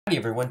Howdy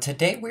everyone,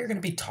 today we're going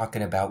to be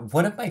talking about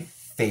one of my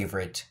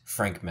favorite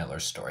Frank Miller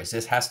stories.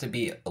 This has to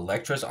be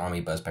Elektra's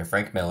Omnibus by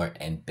Frank Miller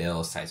and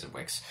Bill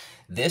Sienkiewicz.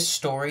 This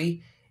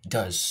story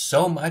does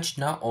so much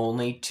not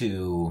only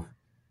to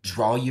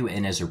draw you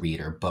in as a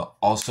reader, but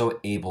also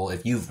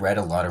if you've read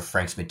a lot of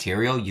Frank's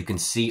material, you can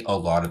see a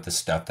lot of the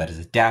stuff that is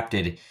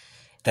adapted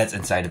that's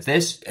inside of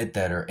this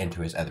that are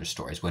into his other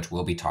stories, which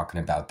we'll be talking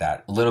about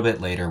that a little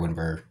bit later when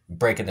we're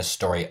breaking the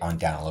story on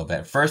down a little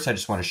bit. First, I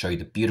just want to show you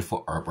the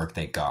beautiful artwork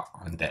they got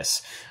on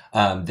this.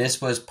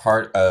 This was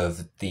part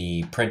of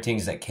the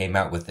printings that came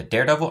out with the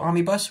Daredevil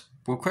Omnibus,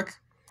 real quick.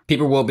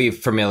 People will be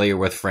familiar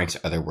with Frank's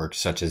other works,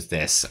 such as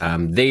this.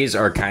 These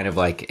are kind of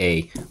like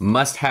a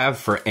must-have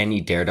for any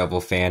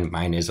Daredevil fan.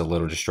 Mine is a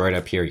little destroyed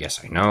up here,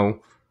 yes I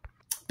know.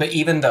 But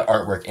even the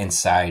artwork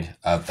inside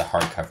of the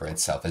hardcover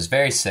itself is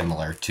very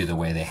similar to the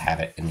way they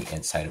have it in the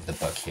inside of the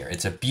book here.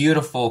 It's a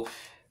beautiful,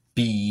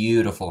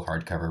 beautiful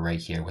hardcover right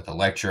here with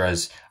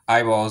Elektra's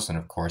eyeballs and,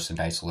 of course, a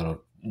nice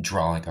little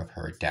drawing of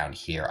her down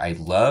here. I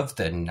love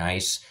the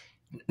nice,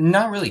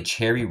 not really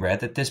cherry red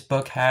that this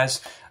book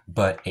has,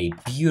 but a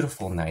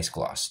beautiful, nice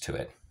gloss to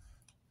it.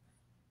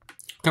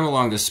 Come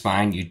along the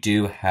spine, you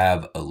do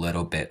have a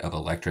little bit of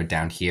Elektra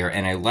down here,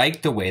 and I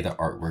like the way the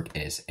artwork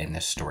is in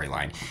this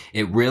storyline.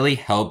 It really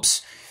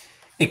helps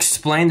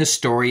explain the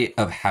story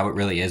of how it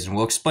really is, and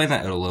we'll explain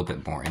that a little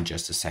bit more in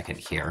just a second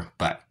here.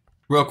 But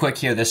real quick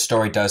here, this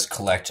story does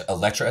collect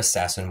Elektra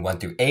Assassin 1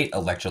 through 8,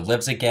 Elektra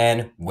Lives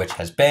Again, which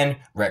has been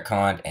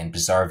retconned, and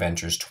Bizarre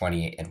Adventures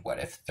 28 and What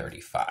If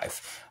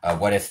 35.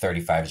 What If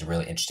 35 is a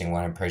really interesting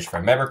one. I'm pretty sure if I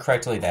remember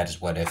correctly, that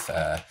is what if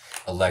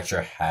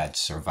Elektra had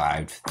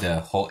survived the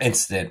whole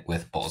incident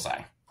with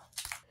Bullseye.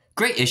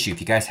 Great issue. If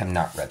you guys have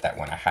not read that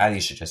one, I highly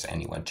suggest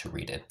anyone to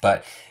read it.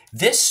 But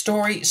this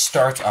story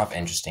starts off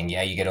interesting.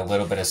 Yeah, you get a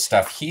little bit of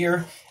stuff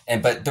here,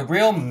 but the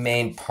real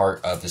main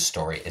part of the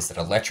story is that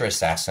Elektra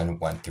Assassin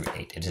 1 through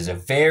 8. It is a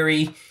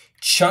very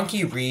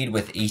chunky read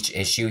with each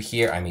issue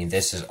here. I mean,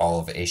 this is all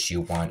of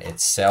issue 1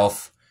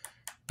 itself.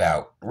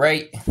 About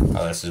right.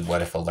 Oh, this is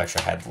what if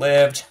Elektra had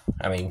lived.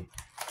 I mean,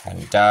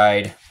 hadn't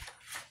died.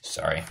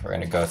 Sorry, we're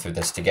going to go through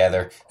this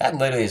together. That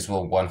literally is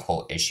one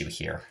whole issue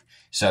here.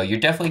 So you're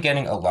definitely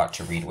getting a lot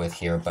to read with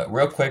here, but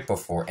real quick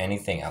before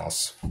anything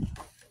else,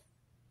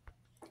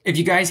 if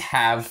you guys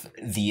have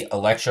the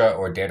Elektra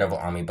or Daredevil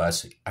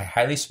Omnibus, I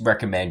highly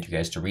recommend you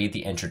guys to read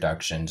the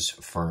introductions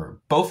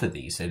for both of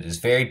these. It is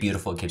very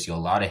beautiful. It gives you a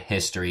lot of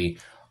history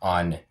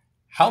on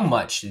how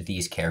much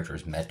these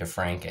characters meant to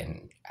Frank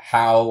and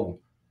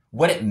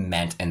what it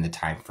meant in the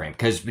time frame.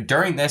 Because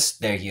during this,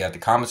 there you have the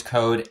Comics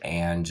Code,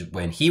 and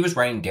when he was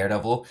writing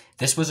Daredevil,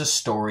 this was a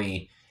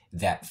story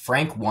that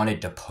Frank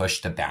wanted to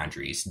push the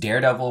boundaries.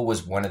 Daredevil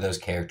was one of those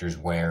characters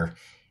where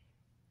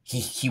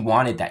he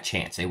wanted that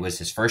chance. It was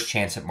his first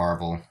chance at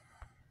Marvel.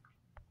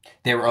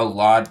 There were a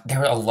lot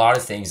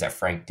of things that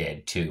Frank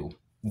did to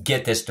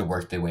get this to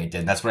work the way it did.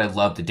 And that's what I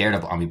love the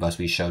Daredevil Omnibus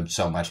we showed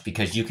so much,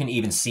 because you can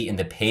even see in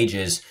the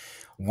pages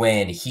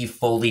when he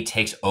fully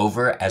takes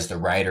over as the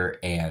writer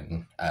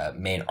and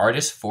main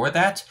artist for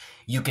that,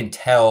 you can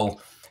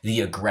tell the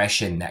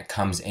aggression that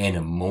comes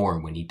in more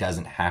when he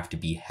doesn't have to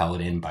be held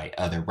in by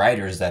other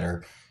writers that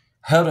are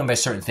held in by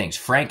certain things.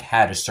 Frank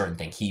had a certain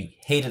thing. He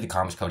hated the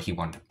Comics Code. He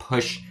wanted to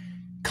push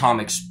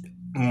comics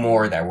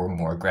more that were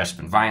more aggressive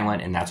and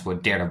violent, and that's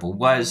what Daredevil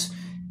was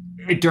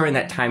during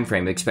that time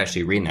frame,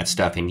 especially reading that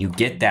stuff. And you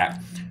get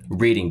that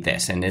reading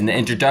this. And in the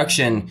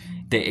introduction,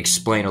 they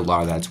explain a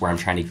lot of that. That's where I'm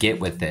trying to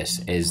get with this,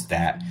 is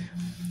that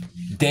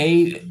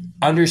they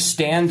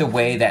understand the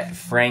way that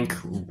Frank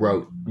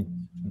wrote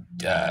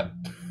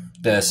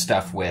the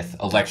stuff with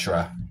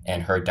Elektra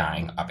and her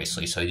dying,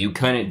 obviously. So you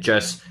couldn't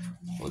just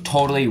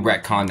totally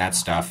retcon that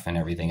stuff and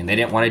everything, and they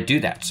didn't want to do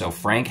that. So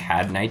Frank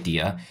had an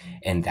idea,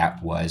 and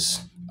that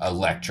was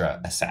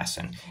Elektra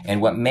Assassin.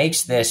 And what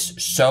makes this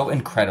so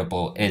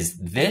incredible is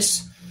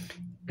this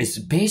is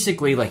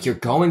basically like you're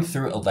going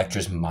through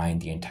Elektra's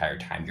mind the entire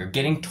time. You're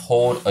getting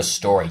told a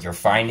story. You're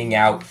finding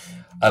out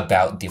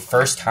about the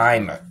first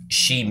time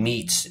she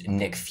meets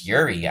Nick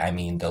Fury. I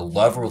mean, the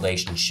love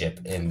relationship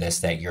in this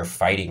that you're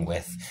fighting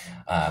with.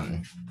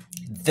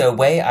 The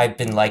way I've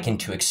been likened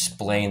to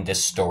explain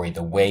this story,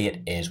 the way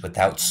it is,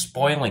 without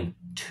spoiling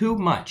too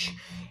much,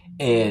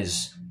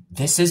 is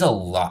this is a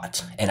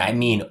lot. And I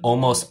mean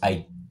almost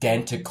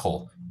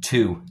identical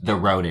to the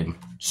Ronin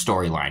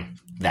storyline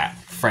that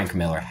Frank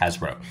Miller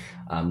has wrote.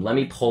 Let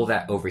me pull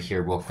that over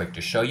here real quick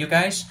to show you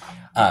guys.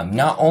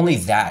 Not only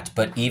that,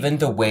 but even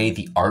the way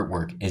the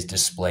artwork is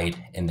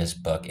displayed in this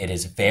book, it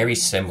is very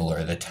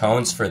similar. The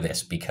tones for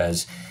this,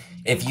 because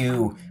if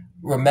you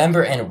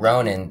remember in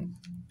Ronin,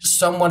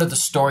 somewhat of the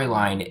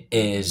storyline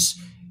is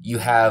you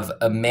have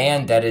a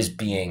man that is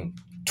being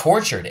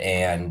tortured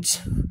and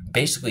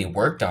basically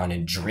worked on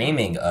and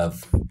dreaming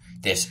of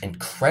this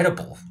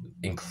incredible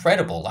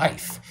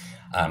life.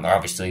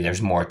 Obviously,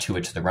 there's more to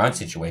it to the Ronin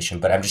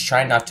situation, but I'm just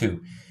trying not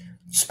to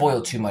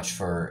spoil too much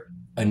for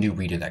a new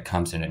reader that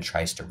comes in and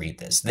tries to read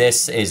this.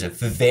 This is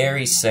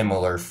very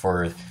similar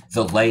for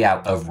the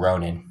layout of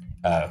Ronin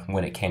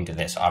when it came to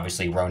this.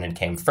 Obviously, Ronin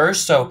came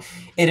first, so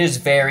it is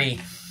very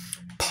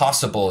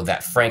possible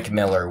that Frank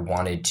Miller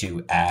wanted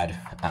to add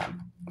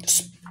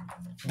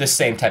the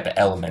same type of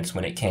elements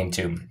when it came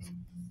to,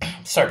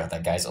 sorry about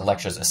that, guys,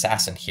 Elektra's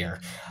assassin here.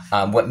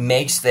 What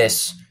makes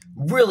this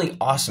really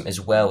awesome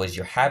as well is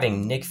you're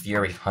having Nick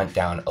Fury hunt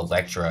down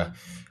Elektra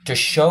to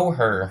show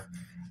her,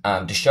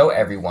 to show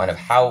everyone of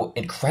how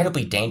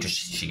incredibly dangerous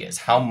she is,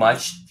 how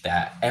much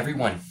that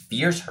everyone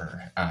fears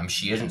her.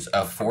 She isn't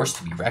a force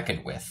to be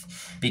reckoned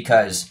with,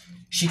 because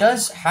she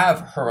does have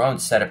her own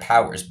set of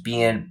powers.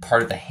 Being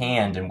part of the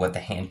Hand and what the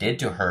Hand did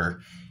to her,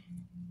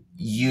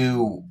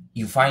 you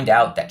find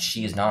out that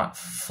she is not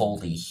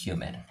fully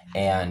human.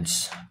 And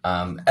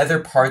other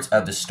parts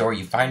of the story,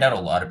 you find out a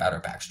lot about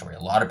her backstory,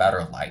 a lot about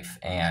her life,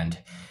 and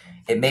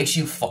it makes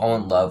you fall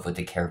in love with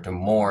the character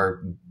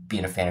more,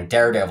 being a fan of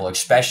Daredevil,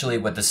 especially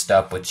with the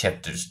stuff with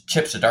Chip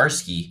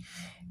Zdarsky,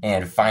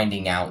 and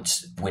finding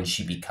out when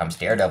she becomes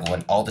Daredevil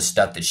and all the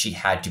stuff that she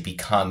had to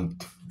become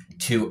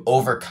to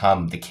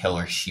overcome the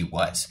killer she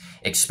was.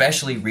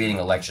 Especially reading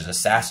Elektra's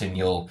Assassin,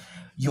 you'll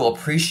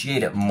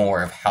appreciate it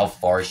more of how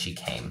far she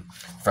came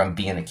from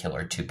being a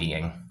killer to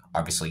being,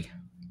 obviously,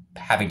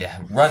 having to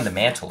run the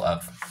mantle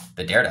of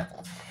the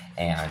Daredevil.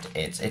 And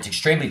it's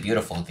extremely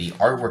beautiful. The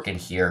artwork in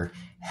here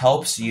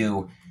helps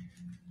you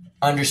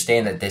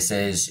understand that this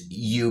is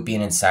you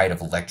being inside of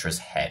Elektra's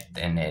head,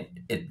 and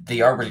the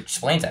artwork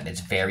explains that.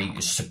 It's very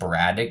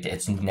sporadic.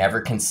 It's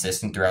never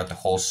consistent throughout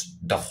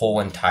the whole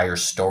entire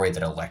story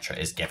that Elektra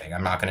is giving.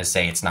 I'm not going to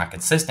say it's not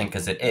consistent,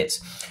 because it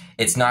is.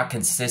 It's not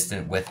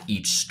consistent with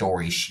each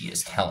story she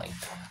is telling,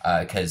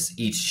 because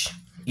each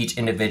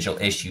individual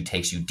issue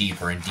takes you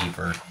deeper and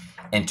deeper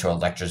into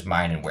Elektra's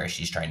mind and where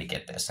she's trying to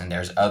get this. And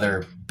there's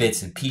other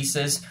bits and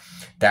pieces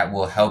that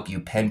will help you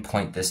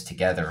pinpoint this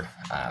together.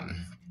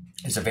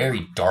 It's a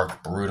very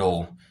dark,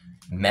 brutal,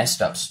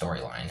 messed up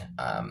storyline,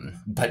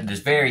 but it is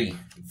very,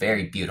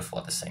 very beautiful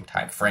at the same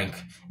time.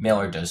 Frank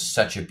Miller does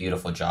such a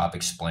beautiful job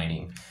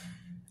explaining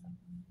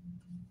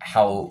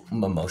how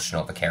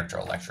emotional the character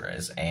Elektra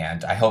is,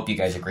 and I hope you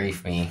guys agree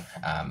with me.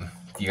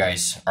 If you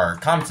guys are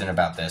commenting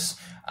about this,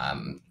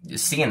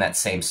 seeing that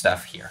same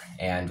stuff here.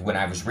 And when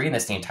I was reading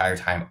this the entire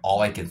time, all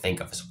I could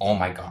think of is, oh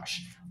my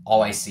gosh,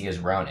 all I see is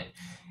Ronin.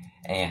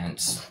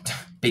 And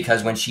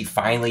because when she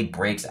finally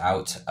breaks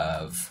out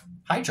of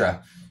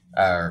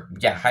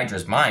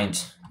Hydra's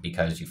mind,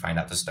 because you find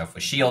out the stuff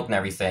with S.H.I.E.L.D. and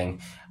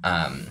everything,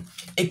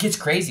 it gets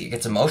crazy, it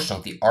gets emotional.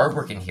 The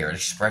artwork in here, it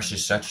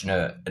expresses such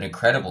an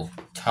incredible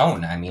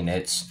tone. I mean,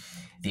 it's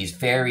these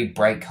very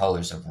bright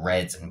colors of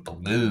reds and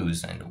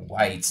blues and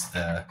whites.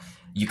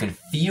 You can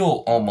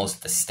feel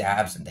almost the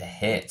stabs and the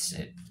hits.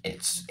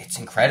 It's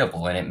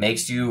incredible, and it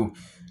makes you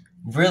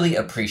really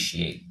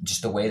appreciate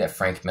just the way that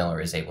Frank Miller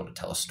is able to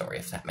tell a story,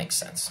 if that makes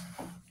sense.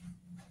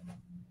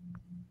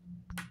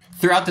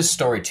 Throughout the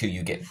story, too,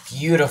 you get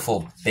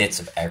beautiful bits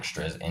of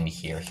extras in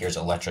here. Here's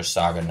Elektra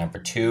Saga number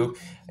 2,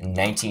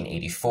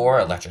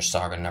 1984, Elektra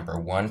Saga number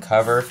 1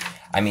 cover.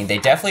 I mean, they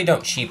definitely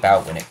don't cheap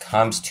out when it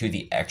comes to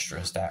the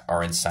extras that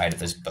are inside of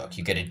this book.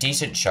 You get a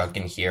decent chunk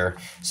in here,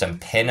 some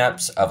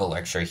pinups of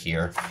Elektra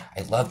here.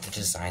 I love the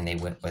design they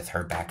went with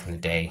her back in the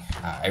day.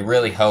 I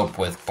really hope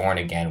with Born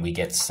Again we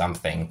get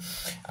something.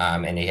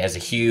 And he has a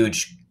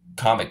huge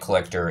comic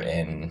collector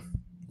and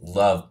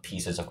love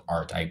pieces of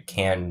art. I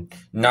can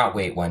not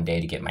wait one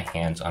day to get my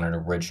hands on an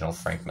original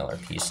Frank Miller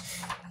piece.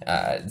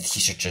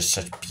 These are just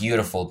such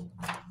beautiful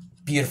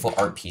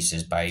art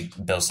pieces by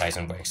Bill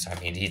Seisenwicks.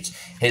 I mean,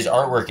 his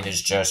artwork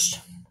is just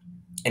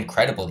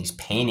incredible. These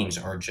paintings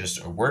are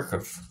just a work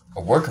of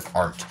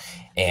art,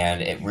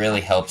 and it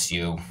really helps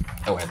you.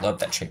 Oh, I love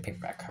that trade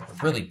paperback cover.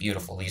 Really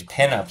beautiful. These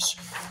pinups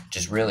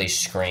just really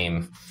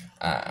scream.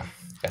 Got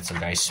some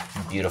nice,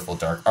 beautiful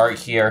dark art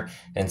here,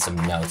 and some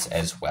notes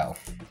as well.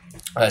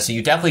 So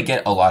you definitely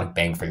get a lot of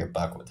bang for your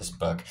buck with this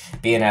book.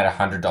 Being at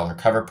 $100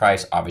 cover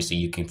price, obviously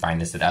you can find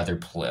this at other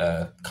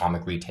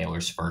comic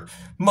retailers for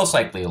most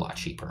likely a lot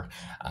cheaper.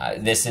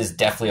 This is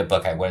definitely a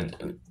book I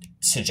wouldn't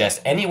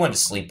suggest anyone to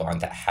sleep on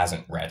that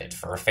hasn't read it.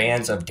 For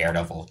fans of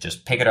Daredevil,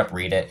 just pick it up,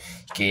 read it.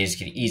 You guys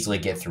can easily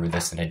get through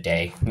this in a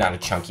day. Not a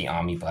chunky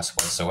omnibus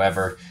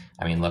whatsoever.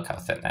 I mean, look how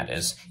thin that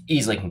is.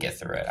 Easily can get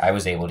through it. I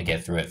was able to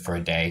get through it for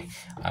a day,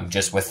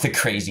 just with the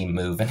crazy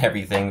move and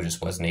everything.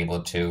 Just wasn't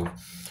able to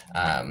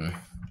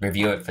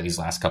review it for these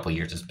last couple of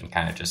years. It's been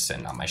kind of just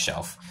sitting on my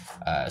shelf.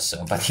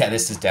 But yeah,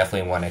 this is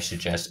definitely one I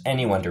suggest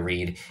anyone to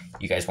read.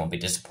 You guys won't be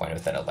disappointed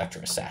with that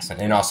Elektra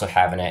Assassin. And also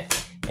having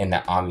it in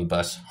that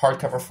omnibus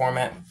hardcover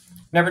format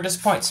never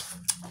disappoints.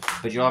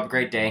 But you'll have a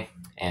great day,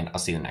 and I'll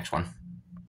see you in the next one.